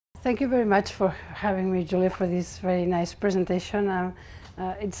Thank you very much for having me, Julia, for this very nice presentation.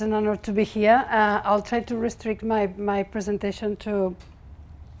 It's an honor to be here. I'll try to restrict my presentation to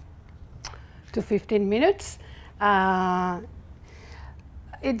 15 minutes.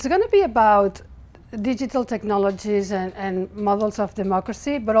 It's going to be about digital technologies and models of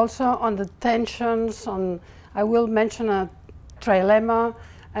democracy, but also on the tensions. I will mention a trilemma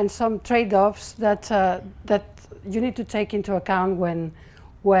and some trade-offs that you need to take into account when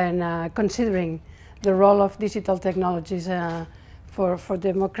considering the role of digital technologies for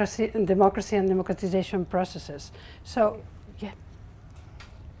democracy and democratization processes. So,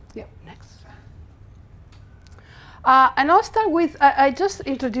 next. And I'll start with, I just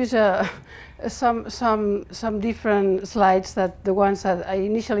introduced some different slides, that the ones that I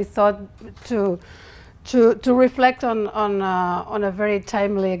initially thought to reflect on a very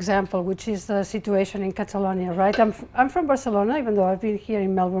timely example, which is the situation in Catalonia, right? I'm from Barcelona, even though I've been here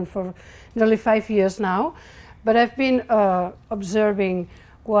in Melbourne for nearly 5 years now, but I've been observing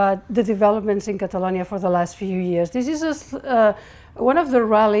what the developments in Catalonia for the last few years. This is one of the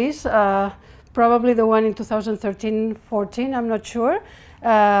rallies, probably the one in 2013-14, I'm not sure.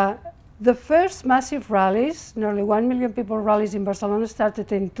 The first massive rallies, nearly 1 million people rallies in Barcelona,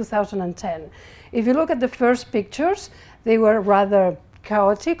 started in 2010. If you look at the first pictures, they were rather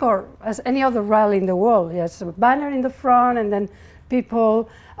chaotic, or as any other rally in the world. Yes, a banner in the front, and then people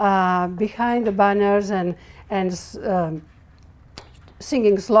behind the banners and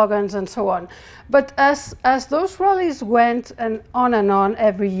singing slogans and so on. But as those rallies went on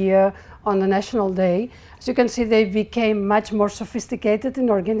every year on the National Day, as you can see, they became much more sophisticated in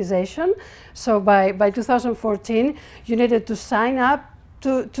organization. So by 2014, you needed to sign up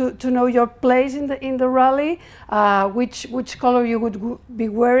to know your place in the rally, which color you would be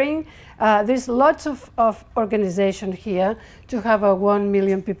wearing. There's lots of organization here to have a 1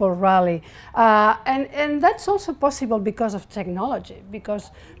 million people rally. And that's also possible because of technology,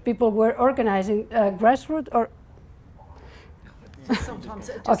 because people were organizing grassroots or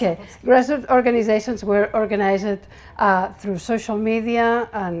okay, grassroots organizations were organized through social media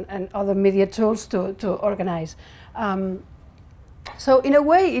and other media tools to organize. So in a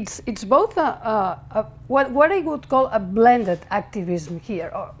way, it's both what I would call a blended activism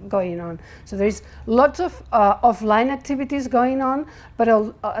here going on. So there is lots of offline activities going on, but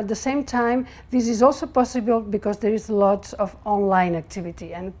at the same time, this is also possible because there is lots of online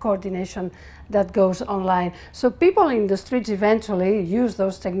activity and coordination that goes online. So people in the streets eventually use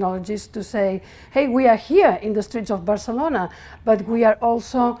those technologies to say, hey, we are here in the streets of Barcelona, but we are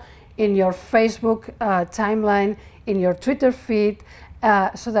also in your Facebook timeline, in your Twitter feed,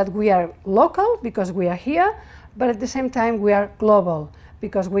 so that we are local because we are here, but at the same time we are global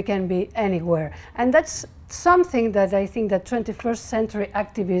because we can be anywhere. And that's something that I think that 21st century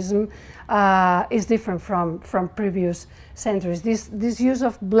activism is different from previous centuries. This use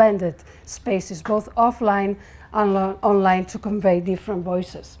of blended spaces, both offline and online, to convey different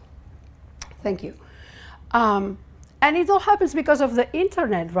voices. Thank you. And it all happens because of the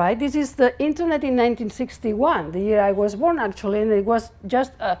internet, right? This is the internet in 1961, the year I was born, actually, and it was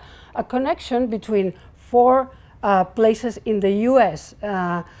just a connection between 4 places in the US.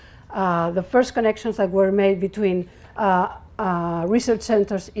 The first connections that were made between research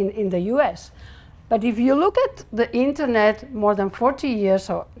centers in the US. But if you look at the internet more than 40 years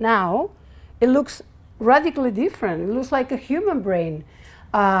now, it looks radically different. It looks like a human brain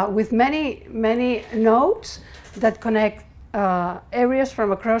with many nodes that connect areas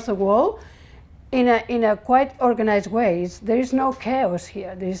from across the world in a quite organized way. There is no chaos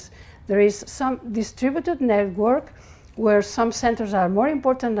here. There is some distributed network where some centers are more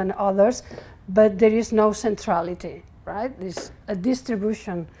important than others, but there is no centrality, right? There's a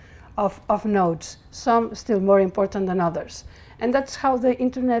distribution of nodes, some still more important than others. And that's how the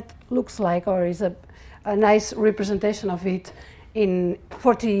internet looks like, or is a nice representation of it in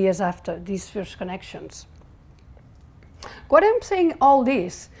 40 years after these first connections. What I'm saying all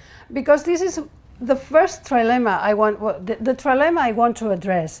this, because this is the first trilemma the trilemma I want to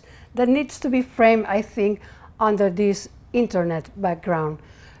address that needs to be framed, I think, under this internet background.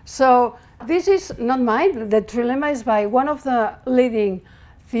 So this is not mine. The trilemma is by one of the leading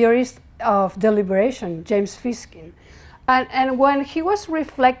theorists of deliberation, James Fiskin. And when he was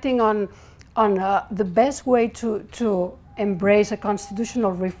reflecting on the best way to embrace a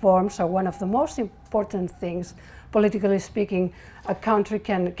constitutional reform, so one of the most important things, politically speaking, a country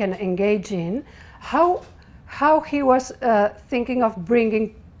can engage in, how he was thinking of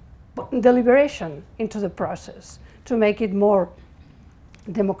bringing deliberation into the process to make it more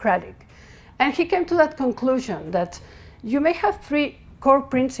democratic. And he came to that conclusion that you may have 3 core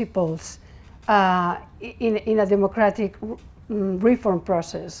principles in a democratic reform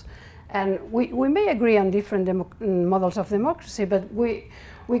process. And we may agree on different models of democracy, but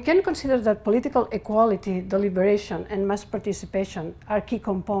we can consider that political equality, deliberation, and mass participation are key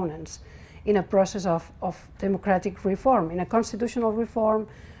components in a process of democratic reform, in a constitutional reform,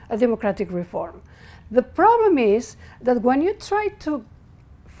 a democratic reform. The problem is that when you try to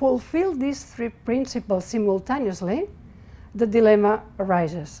fulfill these three principles simultaneously, the dilemma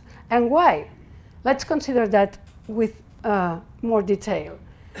arises. And why? Let's consider that with more detail.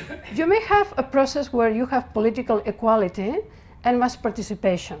 You may have a process where you have political equality and mass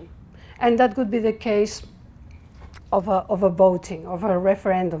participation. And that could be the case of a voting, of a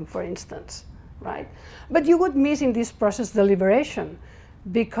referendum, for instance, right? But you would miss in this process deliberation,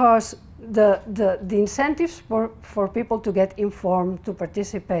 because the incentives for people to get informed, to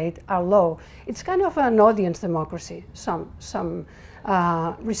participate, are low. It's kind of an audience democracy, some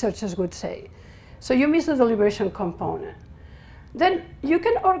researchers would say. So you miss the deliberation component. Then you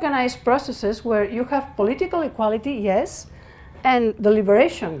can organize processes where you have political equality, yes, and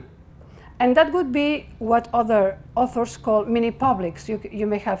deliberation. And that would be what other authors call mini-publics. You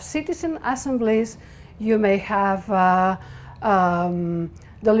may have citizen assemblies, you may have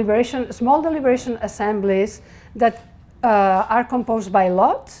small deliberation assemblies that are composed by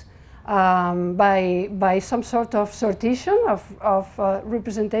lots, by some sort of sortition of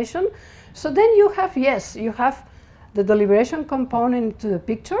representation. So then you have, yes, you have the deliberation component to the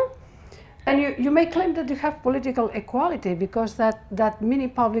picture, and you may claim that you have political equality because that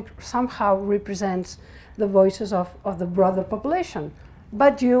mini-public somehow represents the voices of the broader population.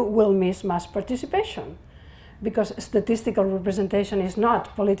 But you will miss mass participation, because statistical representation is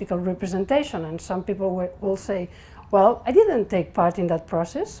not political representation, and some people will say, well, I didn't take part in that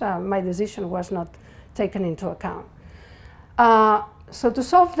process, my decision was not taken into account. So to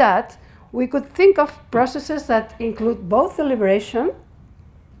solve that, we could think of processes that include both deliberation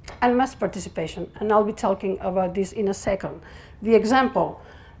and mass participation, and I'll be talking about this in a second. The example,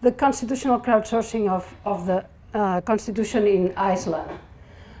 the constitutional crowdsourcing of the constitution in Iceland.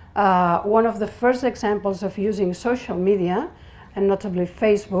 One of the first examples of using social media, and notably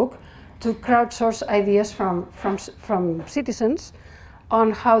Facebook, to crowdsource ideas from citizens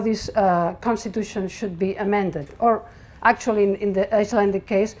on how this constitution should be amended, or actually in the Icelandic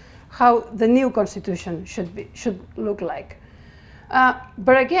case, how the new constitution should look like.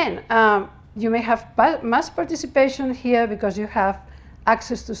 But again, you may have mass participation here because you have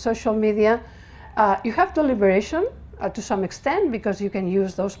access to social media. You have deliberation to some extent because you can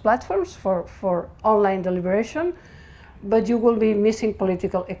use those platforms for online deliberation, but you will be missing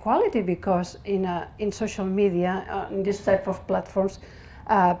political equality because in social media, in this type of platforms,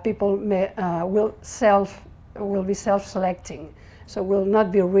 people will be self-selecting, so will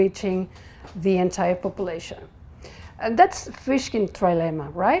not be reaching the entire population. And that's Fishkin's trilemma,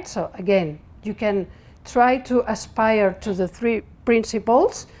 right? So again, you can try to aspire to the three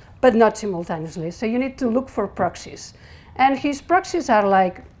principles, but not simultaneously. So you need to look for proxies. And his proxies are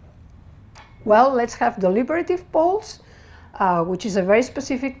like, well, let's have deliberative polls, which is a very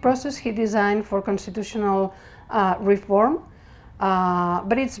specific process he designed for constitutional reform,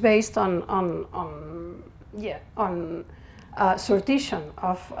 but it's based on sortition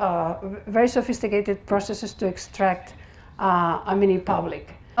of very sophisticated processes to extract a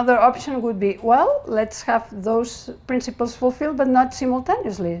mini-public. Another option would be, well, let's have those principles fulfilled, but not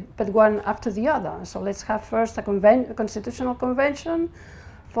simultaneously, but one after the other. So let's have first a constitutional convention,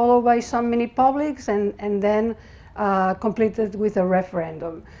 followed by some mini-publics, and then completed with a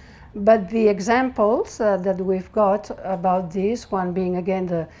referendum. But the examples that we've got about this, one being again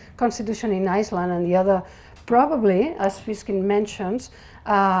the constitution in Iceland, and the other probably, as Fishkin mentions,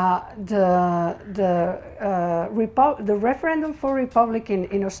 the referendum for republic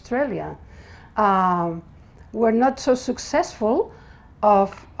in Australia were not so successful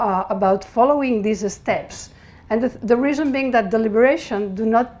about following these steps. And the reason being that deliberation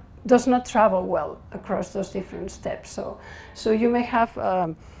does not travel well across those different steps. So you may have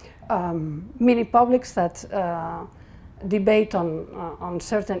mini-publics that debate on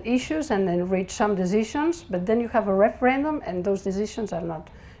certain issues and then reach some decisions, but then you have a referendum and those decisions are not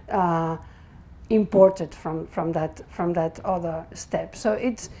imported from that other step. So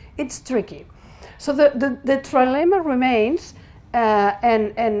it's tricky. So the trilemma remains,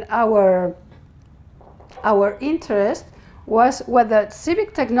 and our interest was whether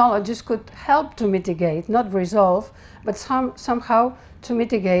civic technologies could help to mitigate, not resolve, but somehow to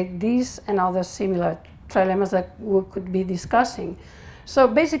mitigate these and other similar trilemmas that we could be discussing. So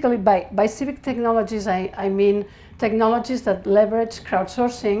basically by civic technologies I mean technologies that leverage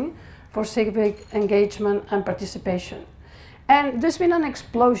crowdsourcing for civic engagement and participation. And there's been an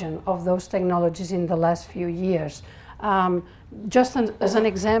explosion of those technologies in the last few years. Just as an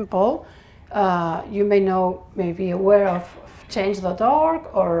example, you may be aware of change.org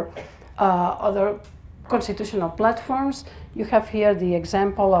or other constitutional platforms. You have here the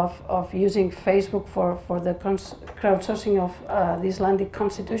example of using Facebook for the crowdsourcing of the Icelandic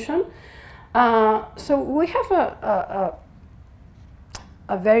constitution. So we have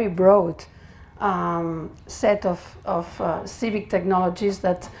a very broad set of civic technologies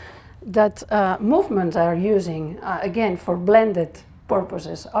that movements are using, again, for blended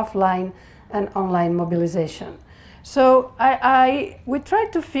purposes, offline and online mobilization. So we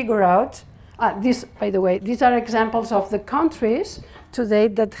tried to figure out, by the way, these are examples of the countries to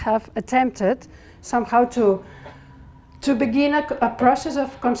date that have attempted somehow to begin a process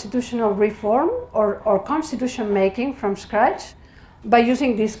of constitutional reform or constitution making from scratch by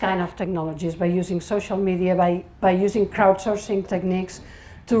using these kind of technologies, by using social media, by using crowdsourcing techniques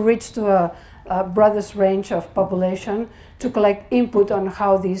to reach to a broadest range of population to collect input on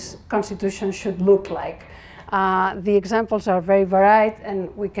how this constitution should look like. The examples are very varied,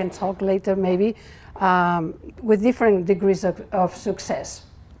 and we can talk later maybe with different degrees of success.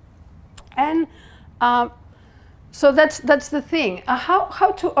 And so that's the thing.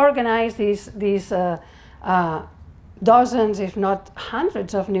 How to organize these dozens, if not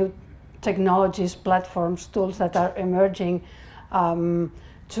hundreds, of new technologies, platforms, tools that are emerging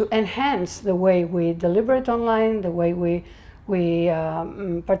to enhance the way we deliberate online, the way we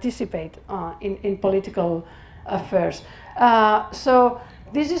participate in political affairs. So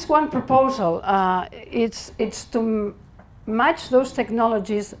this is one proposal. It's to match those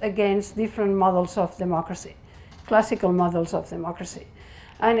technologies against different models of democracy, classical models of democracy.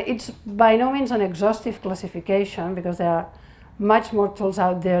 And it's by no means an exhaustive classification, because there are much more tools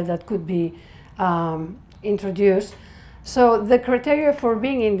out there that could be introduced. So the criteria for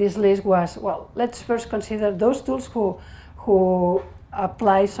being in this list was, well, let's first consider those tools who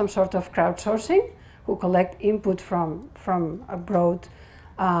apply some sort of crowdsourcing, who collect input from a broad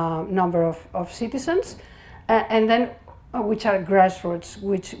number of citizens, and then which are grassroots,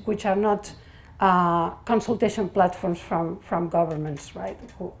 which are not consultation platforms from governments, right?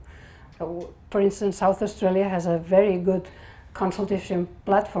 For instance, South Australia has a very good consultation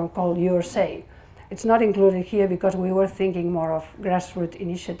platform called Your Say. It's not included here because we were thinking more of grassroots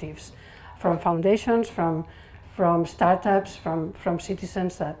initiatives from foundations, from startups, from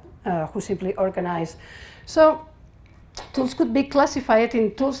citizens that who simply organize. So tools could be classified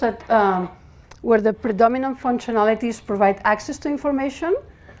in tools that where the predominant functionalities provide access to information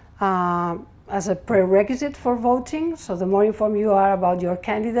as a prerequisite for voting. So the more informed you are about your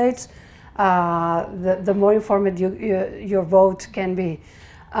candidates, the more informed your vote can be.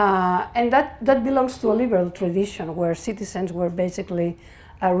 And that belongs to a liberal tradition where citizens were basically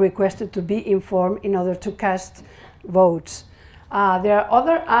requested to be informed in order to cast votes. There are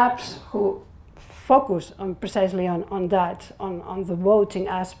other apps who focus precisely on that, on the voting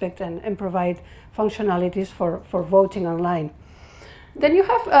aspect, and provide functionalities for voting online. Then you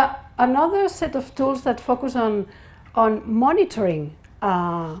have another set of tools that focus on monitoring,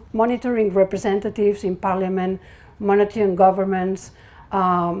 monitoring representatives in parliament, monitoring governments,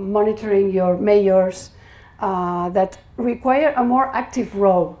 monitoring your mayors, that require a more active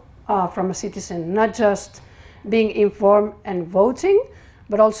role from a citizen, not just being informed and voting,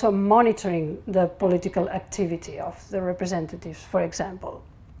 but also monitoring the political activity of the representatives, for example.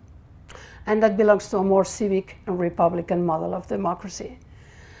 And that belongs to a more civic and republican model of democracy.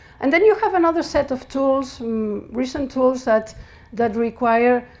 And then you have another set of tools, recent tools that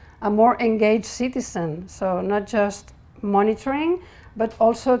require a more engaged citizen. So not just monitoring, but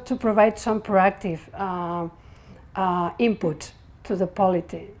also to provide some proactive input to the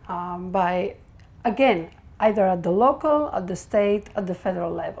polity by, again, either at the local, at the state, at the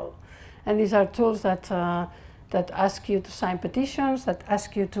federal level. And these are tools that ask you to sign petitions, that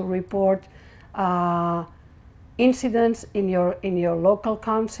ask you to report incidents in your local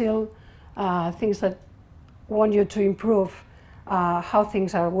council, things that want you to improve how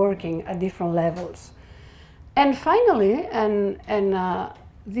things are working at different levels. And finally, and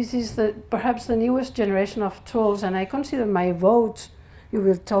this is perhaps the newest generation of tools, and I consider my vote, you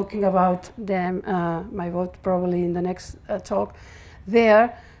will be talking about them, my vote probably in the next talk,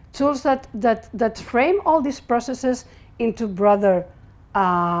 there, tools that frame all these processes into broader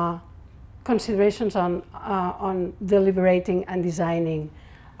considerations on deliberating and designing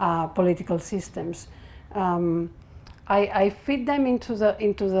political systems. I feed them into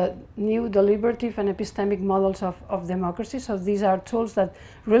the new deliberative and epistemic models of democracy. So these are tools that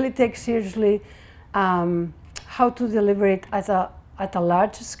really take seriously how to deliberate at a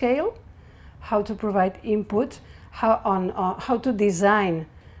large scale, how to provide input, how to design,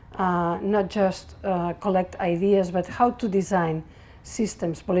 not just collect ideas, but how to design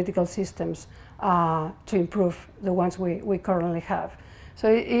systems, political systems, to improve the ones we currently have. So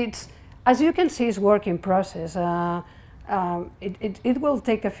it's, as you can see, it's work in process. It will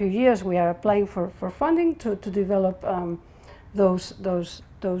take a few years. We are applying for funding to develop those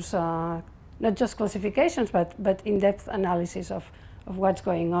not just classifications, but in-depth analysis of what's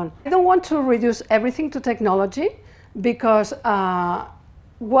going on. I don't want to reduce everything to technology, because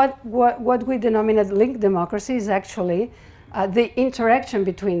what we denominate linked democracy is actually the interaction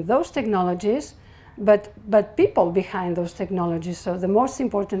between those technologies, but people behind those technologies. So the most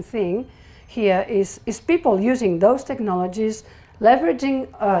important thing here is people using those technologies, leveraging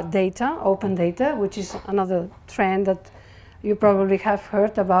data, open data, which is another trend that you probably have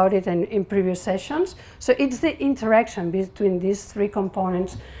heard about it in previous sessions. So it's the interaction between these three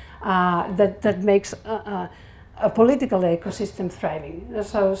components that makes a political ecosystem thriving.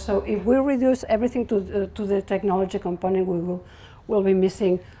 So if we reduce everything to the technology component, we'll be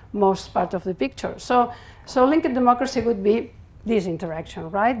missing most part of the picture. So linked democracy would be this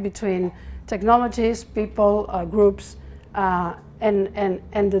interaction, right, between technologies, people, groups,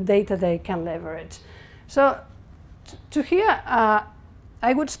 and the data they can leverage. So to here,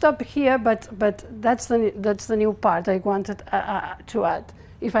 I would stop here, but that's the new part I wanted to add,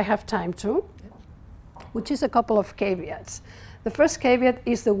 if I have time to, which is a couple of caveats. The first caveat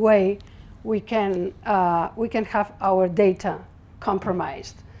is the way we can have our data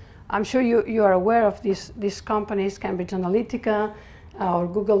compromised. I'm sure you are aware of these companies, Cambridge Analytica or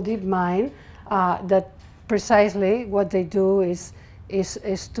Google DeepMind, that precisely what they do is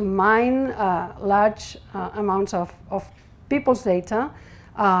to mine large amounts of people's data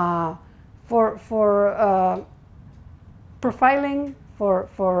for profiling, for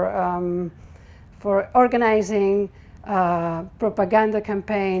organizing propaganda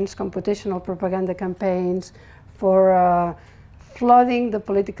campaigns, computational propaganda campaigns, for flooding the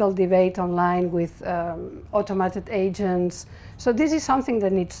political debate online with automated agents. So this is something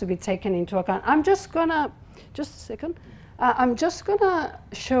that needs to be taken into account. I'm just gonna, just a second, I'm just gonna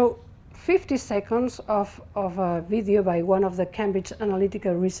show 50 seconds of a video by one of the Cambridge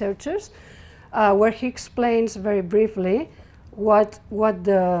Analytica researchers, where he explains very briefly what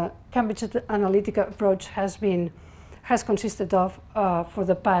the Cambridge Analytica approach has consisted of for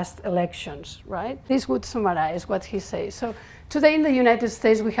the past elections, right? This would summarize what he says. So today in the United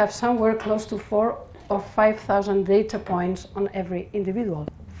States, we have somewhere close to 4,000 or 5,000 data points on every individual.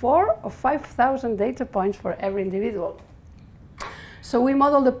 4,000 or 5,000 data points for every individual. So we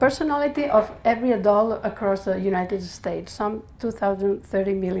model the personality of every adult across the United States, some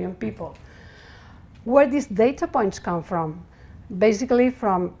 230 million people. Where these data points come from? Basically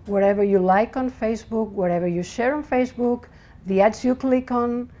from wherever you like on Facebook, wherever you share on Facebook, the ads you click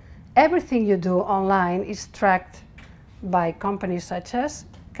on, everything you do online is tracked by companies such as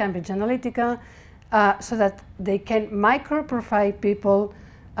Cambridge Analytica, so that they can micro-profile people,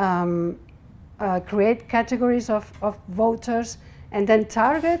 create categories of voters, and then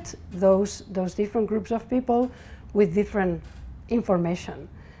target those different groups of people with different information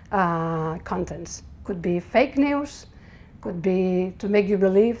contents. Could be fake news, could be to make you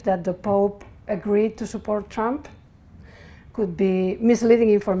believe that the Pope agreed to support Trump, could be misleading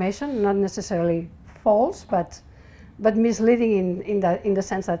information, not necessarily false, but misleading in the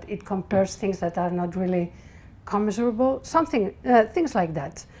sense that it compares things that are not really commiserable, things like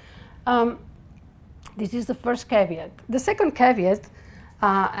that. This is the first caveat. The second caveat,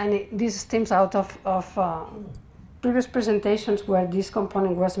 and this stems out of previous presentations where this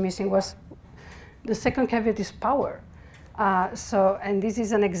component was missing, was the second caveat is power. And this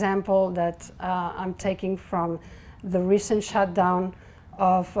is an example that I'm taking from the recent shutdown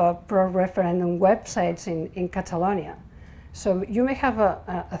of pro-referendum websites in Catalonia. So you may have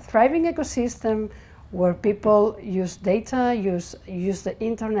a thriving ecosystem where people use data, use the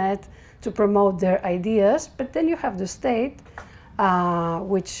internet to promote their ideas, but then you have the state,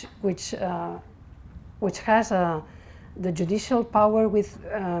 which has the judicial power which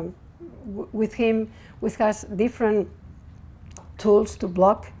has different tools to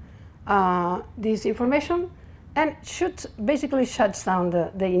block this information, and basically shuts down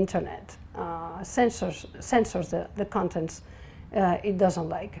the internet, censors the contents it doesn't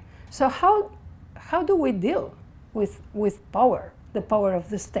like. So how do we deal with power, the power of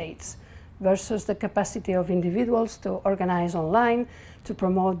the states? versus the capacity of individuals to organize online, to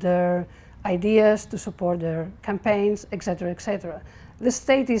promote their ideas, to support their campaigns, etc., etc. The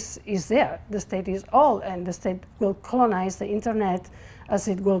state is there. The state is all, and the state will colonize the internet as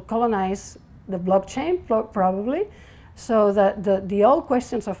it will colonize the blockchain, probably, so that the old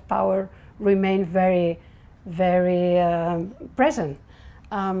questions of power remain very, very present.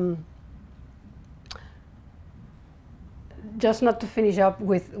 Just not to finish up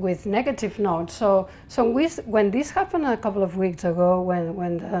with negative notes. So when this happened a couple of weeks ago,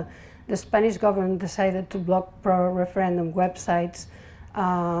 when the Spanish government decided to block pro-referendum websites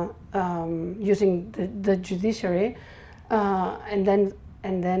using the judiciary, and then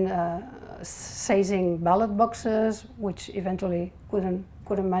seizing ballot boxes, which eventually couldn't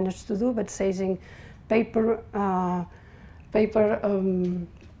manage to do, but seizing paper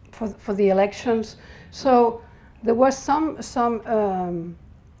for the elections. So there was some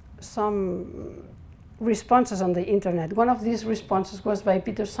responses on the internet. One of these responses was by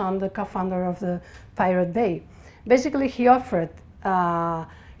Peter Son, the co-founder of the Pirate Bay. Basically, he offered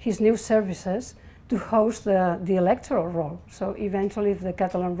his new services to host the electoral roll. So eventually, the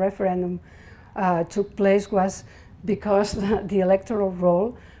Catalan referendum took place was because the electoral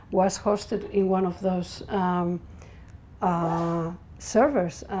roll was hosted in one of those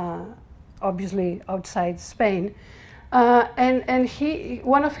servers, obviously outside Spain. And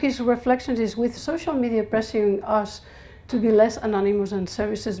one of his reflections is, with social media pressuring us to be less anonymous and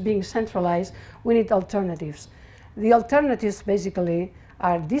services being centralized, we need alternatives. The alternatives basically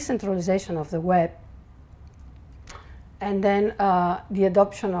are decentralization of the web, and then the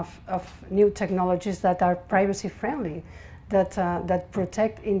adoption of new technologies that are privacy friendly, that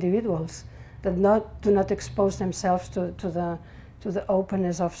protect individuals, that do not expose themselves to the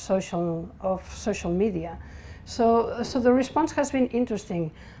openness of social media. So the response has been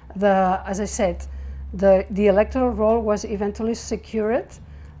interesting. As I said, the electoral roll was eventually secured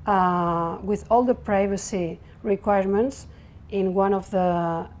with all the privacy requirements in one of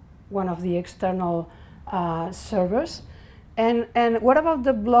the external servers. And what about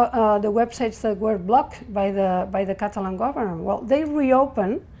the websites that were blocked by the Catalan government? Well, they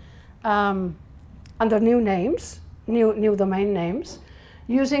reopened under new names, new domain names,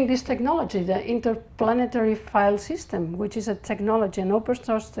 using this technology, the interplanetary file system, which is a technology, an open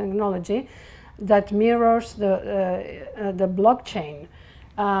source technology that mirrors the blockchain,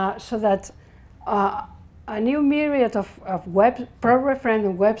 so that a new myriad of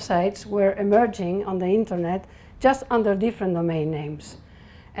pro-referendum websites were emerging on the internet just under different domain names.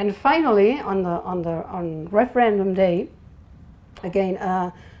 And finally, on referendum day, again,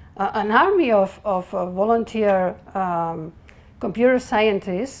 an army of volunteer computer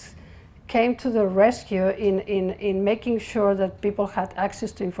scientists came to the rescue in making sure that people had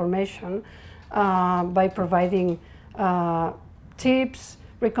access to information by providing tips,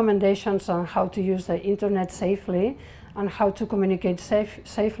 recommendations on how to use the internet safely and how to communicate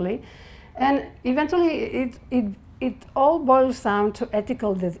safely. And eventually it all boils down to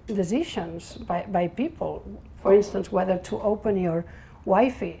ethical decisions by people. For instance, whether to open your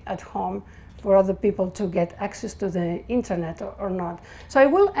Wi-Fi at home for other people to get access to the internet or not. So I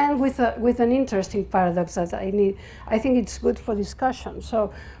will end with an interesting paradox that I think it's good for discussion.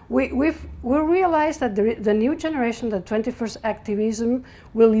 So we realize that the new generation, the 21st activism,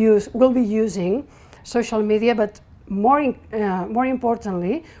 will be using social media, but more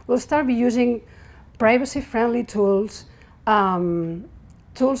importantly, will start be using privacy-friendly tools,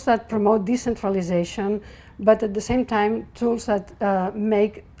 tools that promote decentralization, but at the same time, tools that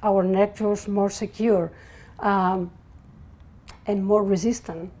make our networks more secure and more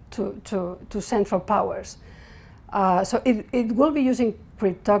resistant to central powers. So it will be using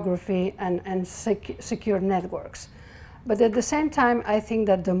cryptography and secure networks. But at the same time, I think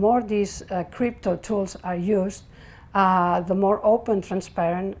that the more these crypto tools are used, the more open,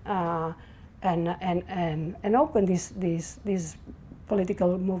 transparent, and open these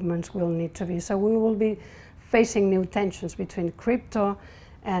political movements will need to be. So we will be facing new tensions between crypto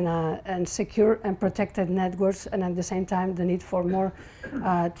and secure and protected networks, and at the same time the need for more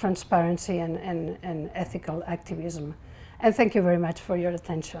transparency and ethical activism. And thank you very much for your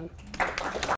attention.